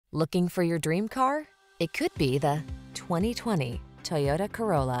Looking for your dream car? It could be the 2020 Toyota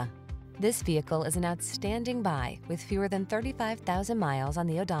Corolla. This vehicle is an outstanding buy with fewer than 35,000 miles on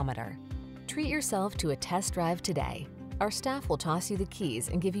the odometer. Treat yourself to a test drive today. Our staff will toss you the keys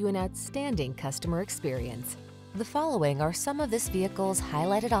and give you an outstanding customer experience. The following are some of this vehicle's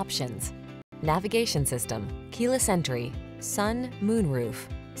highlighted options: navigation system, keyless entry, sun, moonroof,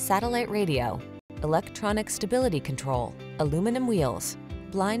 satellite radio, electronic stability control, aluminum wheels,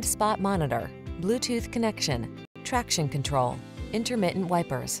 blind spot monitor, Bluetooth connection, traction control, intermittent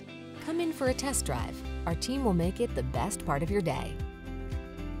wipers. Come in for a test drive. Our team will make it the best part of your day.